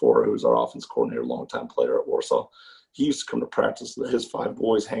Steenbergen before, who was our offense coordinator, longtime player at Warsaw. He used to come to practice with his 5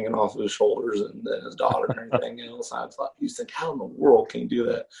 boys hanging off of his shoulders and then his daughter and everything else. I thought, you think, how in the world can you do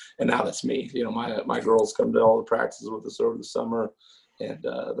that? And now that's me. My girls come to all the practices with us over the summer, and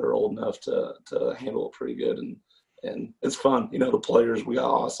they're old enough to handle it pretty good. And it's fun. The players, we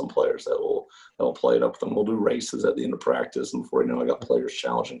got awesome players that will play it up with them. We'll do races at the end of practice. And before you know, I got players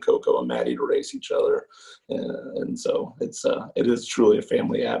challenging Coco and Maddie to race each other. And so it is truly a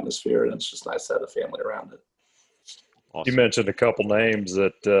family atmosphere, and it's just nice to have a family around it. Awesome. You mentioned a couple names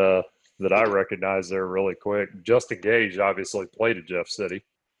that I recognize there really quick. Justin Gage obviously played at Jeff City.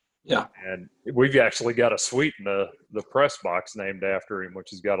 Yeah. And we've actually got a suite in the press box named after him, which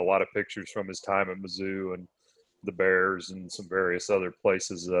has got a lot of pictures from his time at Mizzou and the Bears and some various other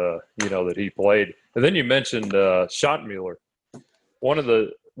places, that he played. And then you mentioned Schottmuller.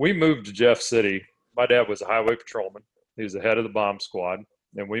 We moved to Jeff City. My dad was a highway patrolman. He was the head of the bomb squad,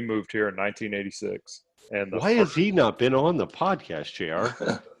 and we moved here in 1986. And why has he not been on the podcast, JR?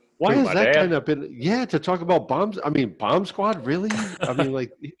 Why has that kind of been? Yeah, to talk about bombs. I mean, Bomb Squad, really? I mean,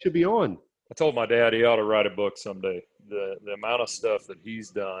 like, he should be on. I told my dad he ought to write a book someday. The amount of stuff that he's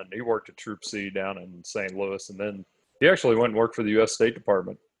done. He worked at Troop C down in St. Louis, and then he actually went and worked for the U.S. State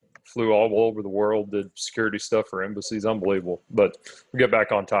Department. Flew all over the world, did security stuff for embassies. Unbelievable. But we'll get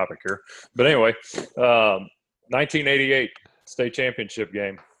back on topic here. But anyway, 1988 state championship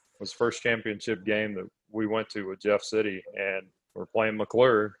game was the first championship game that we went to with Jeff City, and we're playing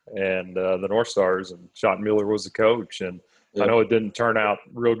McClure and the North Stars, and Schottmuller was the coach. And I know it didn't turn out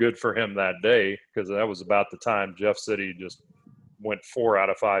real good for him that day, because that was about the time Jeff City just went 4 out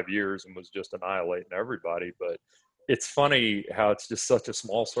of 5 years and was just annihilating everybody. But it's funny how it's just such a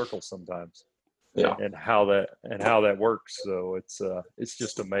small circle sometimes, and how that works. So it's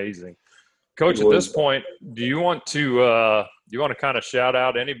just amazing. Coach, at this point, do you want to kind of shout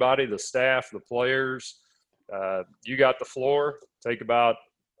out anybody, the staff, the players? You got the floor. Take about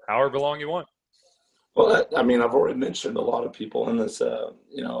however long you want. Well, I mean, I've already mentioned a lot of people in this.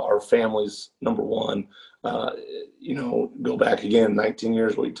 Our families, number one. Go back again 19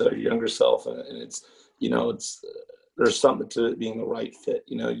 years. What you tell your younger self, and it's there's something to it being the right fit.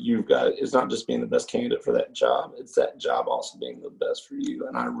 It's not just being the best candidate for that job. It's that job also being the best for you.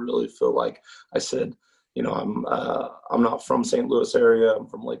 And I really feel like I said, I'm not from St. Louis area. I'm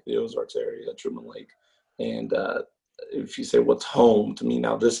from Lake the Ozarks area, Truman Lake. And if you say what's home to me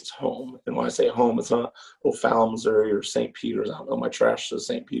now, this is home. And when I say home, it's not O'Fallon, Missouri, or St. Peter's. I don't know. My trash says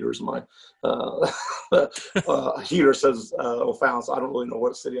St. Peter's. My heater says O'Fallon. So I don't really know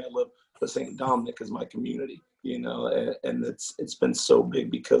what city I live. But St. Dominic is my community, and it's been so big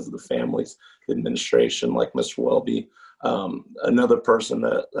because of the families, the administration, like Mr. Welby. Another person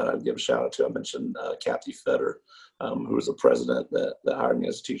that I'd give a shout out to, I mentioned Kathy Fetter. who was the president that hired me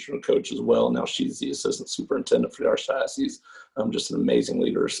as a teacher and coach as well. Now she's the assistant superintendent for the Archdiocese, just an amazing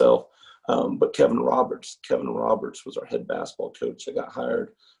leader herself. But Kevin Roberts was our head basketball coach that got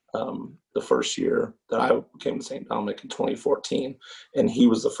hired the first year that I came to St. Dominic in 2014. And he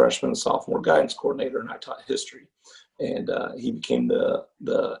was the freshman and sophomore guidance coordinator, and I taught history. And he became the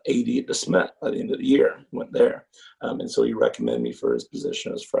AD at DeSmet by the end of the year, went there. And so he recommended me for his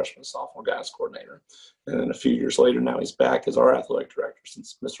position as freshman sophomore guidance coordinator. And then a few years later, now he's back as our athletic director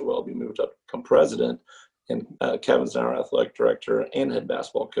since Mr. Welby moved up to become president. And Kevin's now our athletic director and head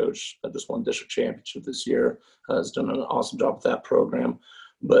basketball coach. Just won district championship this year. Has done an awesome job with that program.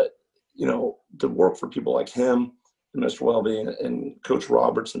 But, to work for people like him and Mr. Welby and Coach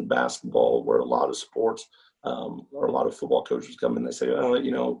Roberts in basketball, where a lot of sports or a lot of football coaches come in, they say,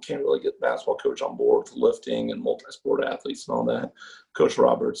 can't really get the basketball coach on board with lifting and multi-sport athletes and all that. Coach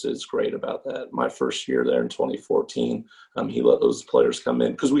Roberts is great about that. My first year there in 2014, he let those players come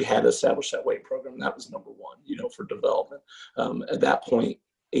in because we had established that weight program. That was number one, for development. At that point,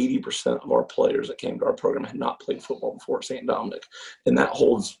 80% of our players that came to our program had not played football before at St. Dominic. And that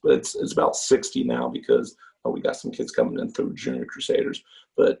holds, it's about 60 now because we got some kids coming in through Junior Crusaders.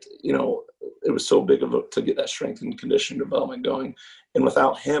 But, it was so big to get that strength and conditioning development going. And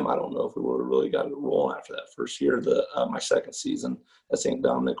without him, I don't know if we would have really got it rolling after that first year. My second season at St.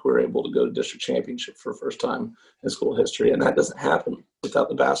 Dominic, we were able to go to district championship for the first time in school history. And that doesn't happen without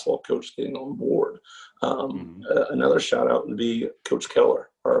the basketball coach getting on board. Another shout out would be Coach Keller,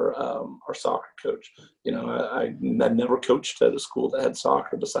 our soccer coach. I never coached at a school that had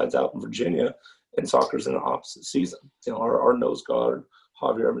soccer besides out in Virginia, and soccer's in the opposite season. Our nose guard,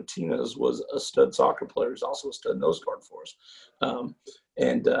 Javier Martinez, was a stud soccer player. He's also a stud nose guard for us.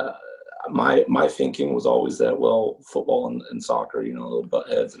 My thinking was always that, football and soccer, little butt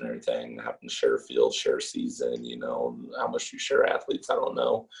heads and everything, having to share field, share season, how much you share athletes, I don't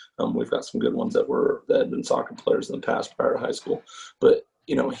know. We've got some good ones that had been soccer players in the past prior to high school. But,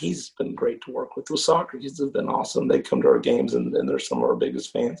 he's been great to work with. With soccer, kids have been awesome. They come to our games, and they're some of our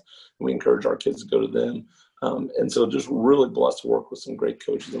biggest fans. And we encourage our kids to go to them. And so just really blessed to work with some great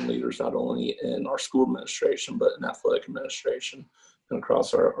coaches and leaders, not only in our school administration, but in athletic administration and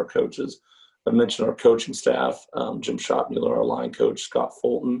across our coaches. I mentioned our coaching staff, Jim Schottmuller, our line coach, Scott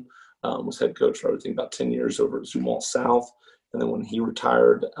Fulton, was head coach for everything about 10 years over at Zumwalt South. And then when he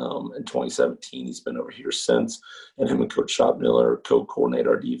retired in 2017, he's been over here since. And him and Coach Schottmuller co-coordinate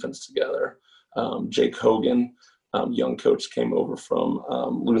our defense together. Jake Hogan, young coach, came over from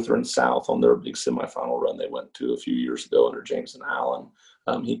Lutheran South on their big semifinal run they went to a few years ago under James and Allen.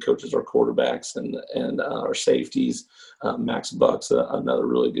 He coaches our quarterbacks and our safeties. Max Bucks, another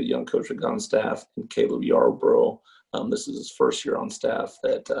really good young coach that got on staff, and Caleb Yarborough. This is his first year on staff.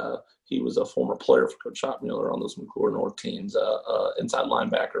 That he was a former player for Coach Schottmuller on those McClure North teams, inside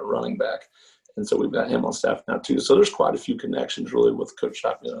linebacker and running back. And so we've got him on staff now too. So there's quite a few connections really with Coach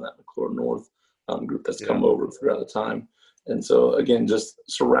Schottmuller and that McClure North group that's come over throughout the time. And so again, just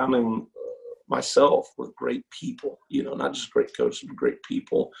surrounding myself with great people, not just great coaches, but great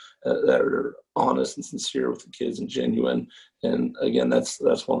people that are honest and sincere with the kids and genuine. And again, that's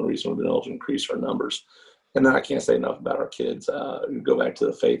one of the reasons we've been able to increase our numbers. And then I can't say enough about our kids. Go back to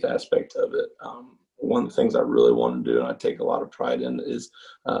the faith aspect of it. One of the things I really want to do, and I take a lot of pride in, is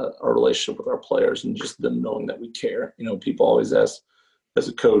our relationship with our players and just them knowing that we care. People always ask, as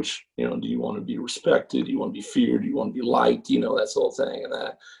a coach, do you want to be respected? Do you want to be feared? Do you want to be liked? That sort of thing.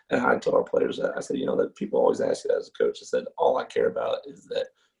 And I told our players that. I said, that people always ask you that as a coach. I said, all I care about is that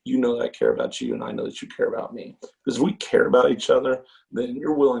that I care about you, and I know that you care about me. Because if we care about each other, then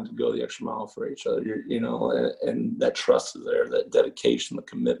you're willing to go the extra mile for each other. And that trust is there, that dedication, the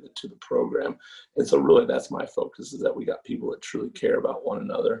commitment to the program. And so really that's my focus, is that we got people that truly care about one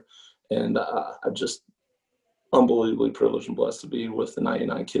another. And I'm just unbelievably privileged and blessed to be with the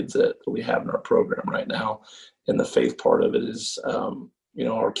 99 kids that we have in our program right now. And the faith part of it is,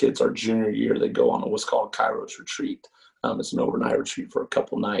 our kids, our junior year, they go on what's called Kairos retreat. It's an overnight retreat for a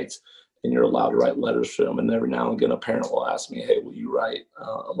couple nights, and you're allowed to write letters to them. And every now and again, a parent will ask me, hey, will you write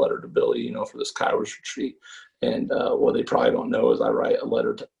a letter to Billy, for this Kairos retreat? And what they probably don't know is I write a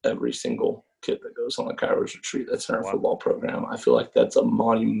letter to every single kid that goes on a Kairos retreat that's in our football program. I feel like that's a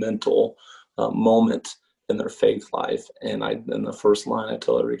monumental moment in their faith life. And in the first line, I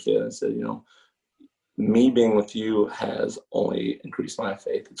tell every kid, I said, me being with you has only increased my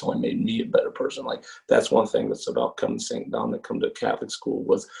faith. It's only made me a better person. Like, that's one thing that's about coming to St. Dominic, come to a Catholic school,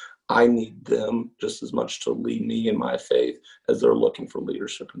 was I need them just as much to lead me in my faith as they're looking for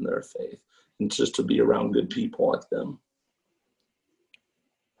leadership in their faith, and just to be around good people like them.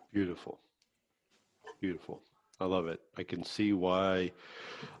 Beautiful. Beautiful. I love it. I could see why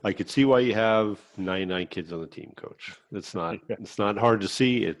you have 99 kids on the team, Coach. It's not hard to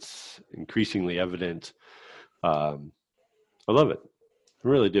see. It's increasingly evident. I love it. I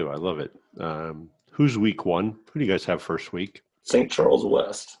really do. I love it. Who's week one? Who do you guys have first week? St. Charles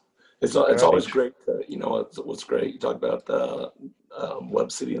West. It's right. always great to, what's great, you talk about the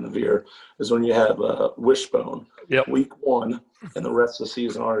Webb City and the Veer, is when you have Wishbone week one and the rest of the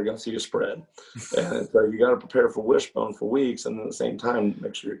season already going to see a spread. And so you got to prepare for Wishbone for weeks, and at the same time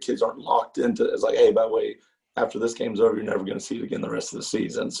make sure your kids aren't locked into it. It's like, hey, by the way, after this game's over, you're never going to see it again the rest of the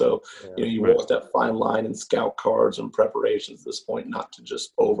season. So, you walk that fine line in scout cards and preparations at this point, not to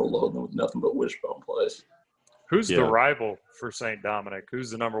just overload them with nothing but Wishbone plays. Who's the rival for St. Dominic?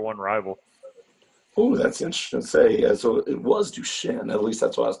 Who's the number one rival? Oh, that's interesting to say. Yeah, so it was Duchesne. At least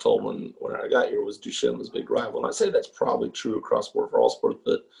that's what I was told when I got here, was Duchesne was a big rival. And I say that's probably true across the board for all sports,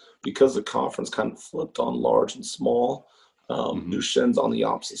 but because the conference kind of flipped on large and small, Duchesne's on the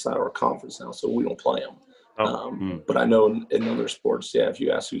opposite side of our conference now, so we don't play them. But I know in other sports, if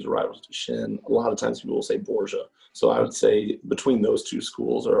you ask who's the rival to Duchesne, a lot of times people will say Borgia. So I would say between those two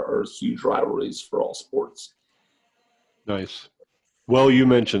schools are huge rivalries for all sports. Nice. Well, you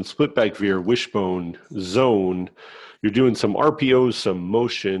mentioned splitback veer, wishbone, zone. You're doing some RPOs, some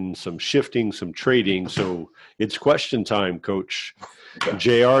motion, some shifting, some trading. So it's question time, Coach. Okay.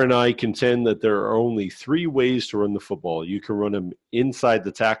 JR and I contend that there are only 3 ways to run the football. You can run them inside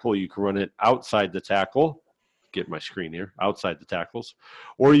the tackle. You can run it outside the tackle. Get my screen here, outside the tackles.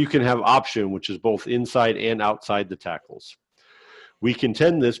 Or you can have option, which is both inside and outside the tackles. We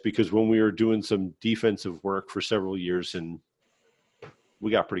contend this because when we were doing some defensive work for several years, and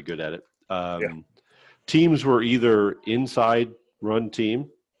we got pretty good at it, teams were either inside run team,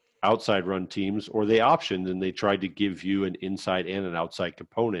 outside run teams, or they optioned and they tried to give you an inside and an outside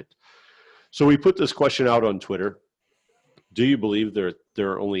component. So we put this question out on Twitter. Do you believe there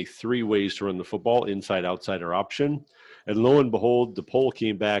are only 3 ways to run the football, inside, outside, or option? And lo and behold, the poll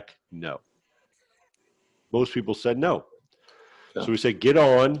came back, no. Most people said no. Yeah. So we said, get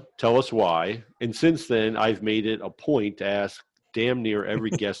on, tell us why. And since then, I've made it a point to ask damn near every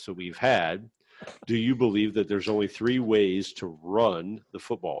guest that we've had, do you believe that there's only 3 ways to run the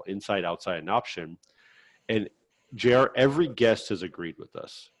football, inside, outside, and option? And JR, every guest has agreed with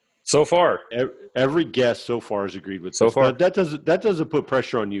us. So far. Every guest so far has agreed with us. So far. Now, that doesn't put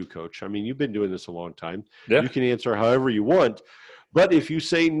pressure on you, Coach. I mean, you've been doing this a long time. Yeah. You can answer however you want. But if you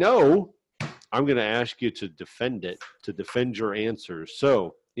say no, I'm going to ask you to defend it, to defend your answers.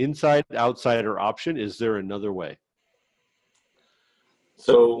 So inside, outside, or option, is there another way?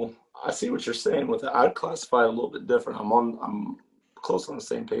 So I see what you're saying with it. I'd classify it a little bit different. I'm close on the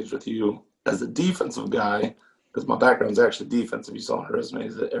same page with you. As a defensive guy, because my background is actually defensive, you saw on my resume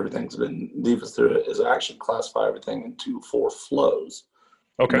that everything's been defense through it, is I actually classify everything into 4 flows,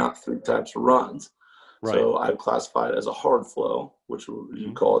 not 3 types of runs. Right. So I'd classify it as a hard flow, which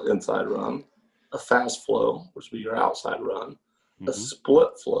you call it inside run, a fast flow, which would be your outside run, a split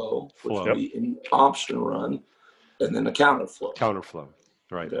flow, which would be an option run, and then a counter flow. Counter flow.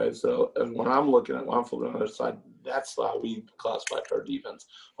 Right. Okay, so and when I'm flipping on the other side, that's how we classify our defense.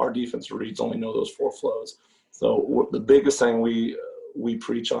 Our defense reads only know those 4 flows. So the biggest thing we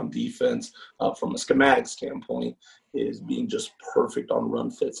preach on defense from a schematic standpoint is being just perfect on run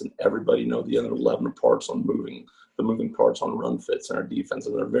fits, and everybody know the other 11 parts on the moving parts on run fits in our defense,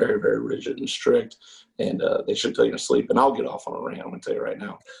 and they're very, very rigid and strict, and they should tell you to sleep. And I'll get off on a rant. I'm going to tell you right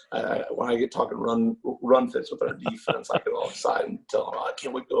now. When I get talking run fits with our defense, I get all excited and tell them, I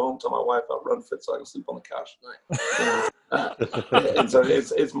can't wait to go home, tell my wife I'll run fits so I can sleep on the couch tonight. And so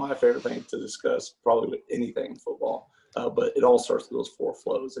it's my favorite thing to discuss probably with anything in football. But it all starts with those 4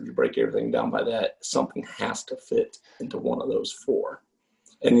 flows. If you break everything down by that, something has to fit into one of those 4.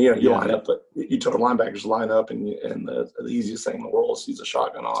 And you line up, but you tell linebackers line up, and the easiest thing in the world is use a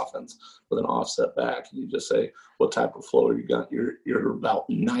shotgun offense with an offset back. And you just say, what type of flow are you got? You're about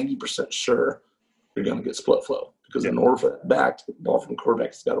 90% sure you're going to get split flow, because in order for that back to get the ball from the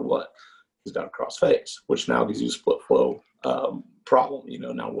quarterback, he's got to what? He's got to cross face, which now gives you a split flow problem.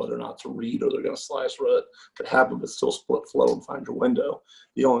 Now whether or not to read or they're going to slice rut could happen, but still split flow and find your window.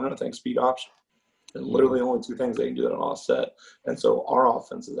 The only other thing, speed option. And literally only 2 things they can do that on offset. And so our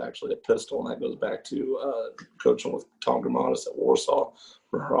offense is actually a pistol, and that goes back to coaching with Tom Gramatis at Warsaw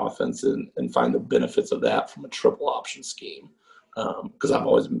for our offense and find the benefits of that from a triple option scheme. Because I've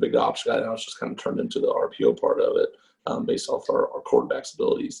always been a big option guy, and it's just kind of turned into the RPO part of it based off our quarterback's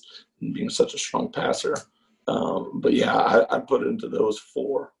abilities and being such a strong passer. But yeah, I put it into those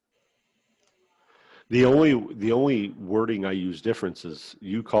 4. The only wording I use difference is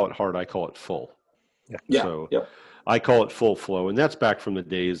you call it hard, I call it full. Yeah. So Yep. I call it full flow, and that's back from the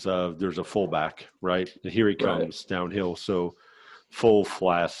days of there's a fullback, right? And here he Right. comes downhill. So full,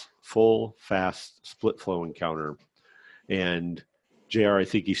 fast split flow encounter. And JR, I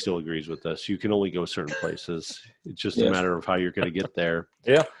think he still agrees with us. You can only go certain places. It's just a Yeah. matter of how you're going to get there.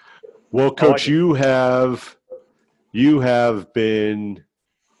 Yeah. Well, I like Coach, it. you have been.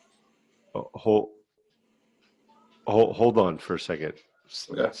 Hold on for a second.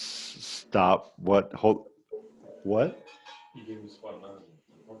 Okay. Stop. What? What?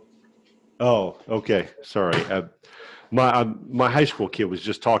 Oh, okay. Sorry. My high school kid was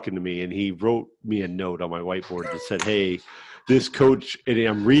just talking to me, and he wrote me a note on my whiteboard that said, "Hey, this coach," and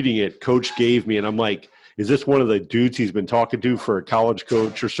I'm reading it. Coach gave me, and I'm like, "Is this one of the dudes he's been talking to for a college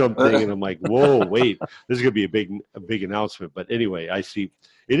coach or something?" And I'm like, "Whoa, wait, this is gonna be a big announcement." But anyway, I see.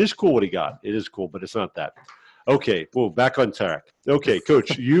 It is cool what he got. It is cool, but it's not that. Okay. Well, back on track. Okay,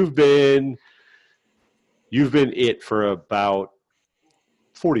 Coach, you've been it for about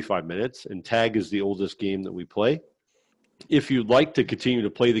 45 minutes, and tag is the oldest game that we play. If you'd like to continue to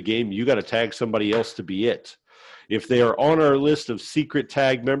play the game, you got to tag somebody else to be it. If they are on our list of secret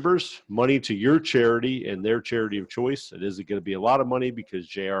tag members, money to your charity and their charity of choice. It isn't going to be a lot of money because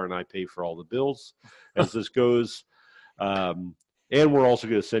JR and I pay for all the bills as this goes. And we're also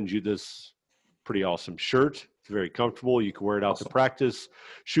going to send you this pretty awesome shirt. It's very comfortable. You can wear it out to practice,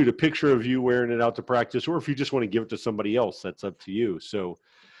 shoot a picture of you wearing it out to practice, or if you just want to give it to somebody else, that's up to you. So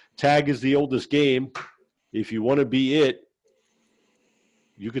tag is the oldest game. If you want to be it,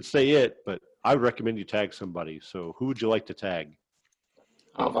 you could say it, but I would recommend you tag somebody. So who would you like to tag?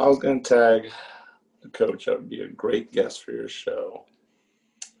 If I was going to tag a coach, that would be a great guest for your show.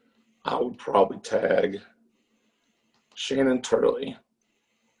 I would probably tag Shannon Turley,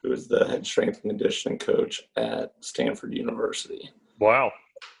 who is the head strength and conditioning coach at Stanford University. Wow.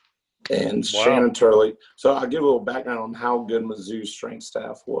 And Wow. Shannon Turley. So I'll give a little background on how good Mizzou's strength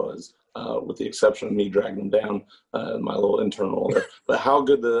staff was, with the exception of me dragging them down, my little internal there. But how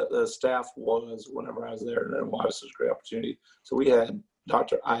good the staff was whenever I was there, and why it was such a great opportunity. So we had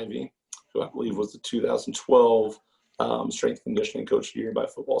Dr. Ivy, who I believe was the 2012 strength and conditioning coach of the year by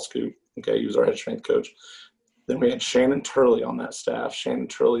Football Scoop. Okay, he was our head strength coach. Then we had Shannon Turley on that staff. Shannon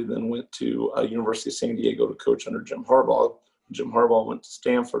Turley then went to University of San Diego to coach under Jim Harbaugh. Jim Harbaugh went to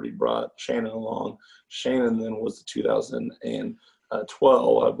Stanford. He brought Shannon along. Shannon then was the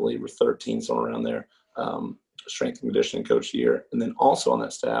 2012, I believe, or 13, somewhere around there, strength and conditioning coach of the year. And then also on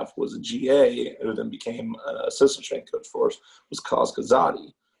that staff was a GA, who then became an assistant strength coach for us, was Kaz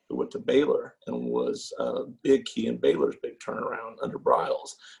Kazadi, who went to Baylor and was a big key in Baylor's big turnaround under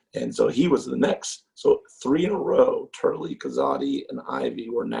Briles. And so he was the next. So 3 in a row, Turley, Kazadi, and Ivy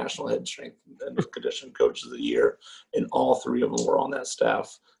were national head strength and conditioning coaches of the year. And all 3 of them were on that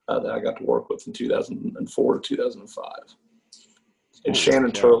staff that I got to work with in 2004 to 2005. And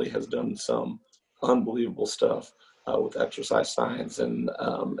Shannon Turley has done some unbelievable stuff with exercise science, and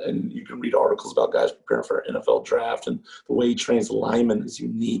you can read articles about guys preparing for an NFL draft, and the way he trains linemen is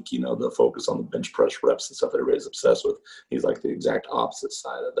unique. You know, the focus on the bench press reps and stuff that everybody's obsessed with. He's like the exact opposite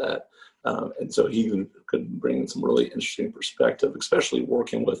side of that. And so he could bring in some really interesting perspective, especially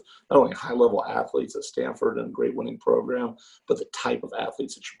working with not only high-level athletes at Stanford and a great winning program, but the type of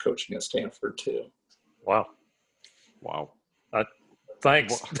athletes that you're coaching at Stanford too. Wow.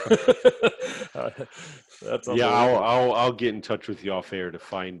 Thanks. That's I'll get in touch with you off air to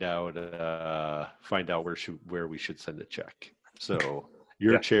find out where we should send a check. So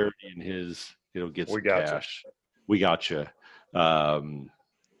your charity and his, get some cash. We got you.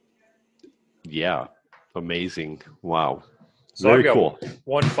 Yeah, amazing. Wow. So Very I've got cool.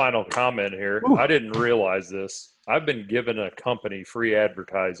 one final comment here. Ooh. I didn't realize this. I've been given a company free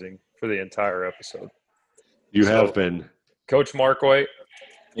advertising for the entire episode. You have been. Coach Markway.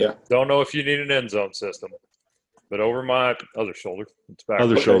 Yeah. Don't know if you need an end zone system, but over my other shoulder, it's back.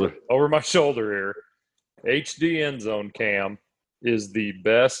 Shoulder. Over my shoulder here, HD End Zone Cam is the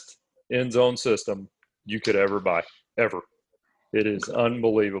best end zone system you could ever buy, ever. It is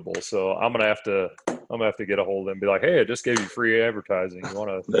unbelievable. So I'm gonna have to get a hold of them and be like, hey, I just gave you free advertising. You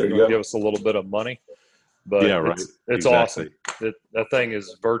want to give us a little bit of money? But yeah, right. It's exactly. Awesome. That thing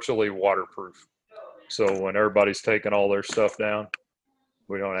is virtually waterproof. So when everybody's taking all their stuff down,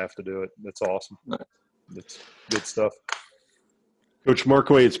 we don't have to do it. It's awesome. It's good stuff. Coach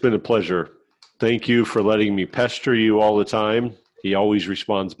Markway, it's been a pleasure. Thank you for letting me pester you all the time. He always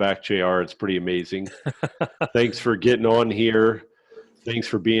responds back, JR. It's pretty amazing. Thanks for getting on here. Thanks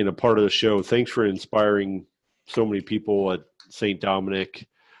for being a part of the show. Thanks for inspiring so many people at St. Dominic.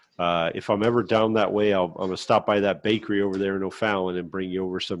 If I'm ever down that way, I'm going to stop by that bakery over there in O'Fallon and bring you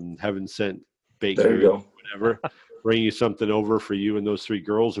over some heaven-sent bake There you go. whatever. Bring you something over for you and those 3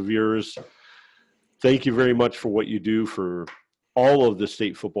 girls of yours. Thank you very much for what you do for all of the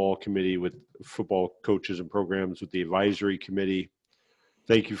state football committee with football coaches and programs with the advisory committee.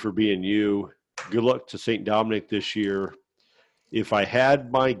 Thank you for being you. Good luck to St. Dominic this year. If I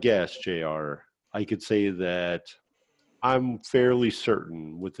had my guess, JR, I could say that I'm fairly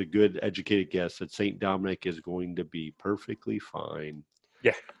certain with a good educated guess that St. Dominic is going to be perfectly fine.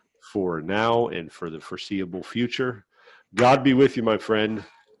 Yeah. For now and for the foreseeable future. God be with you, my friend,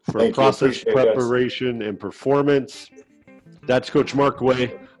 for Thank you. process Appreciate it, guys. preparation and performance. That's Coach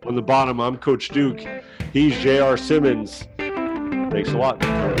Markway. On the bottom, I'm Coach Duke. He's J.R. Simmons. Thanks a lot.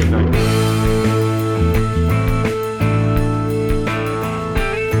 Have a good night.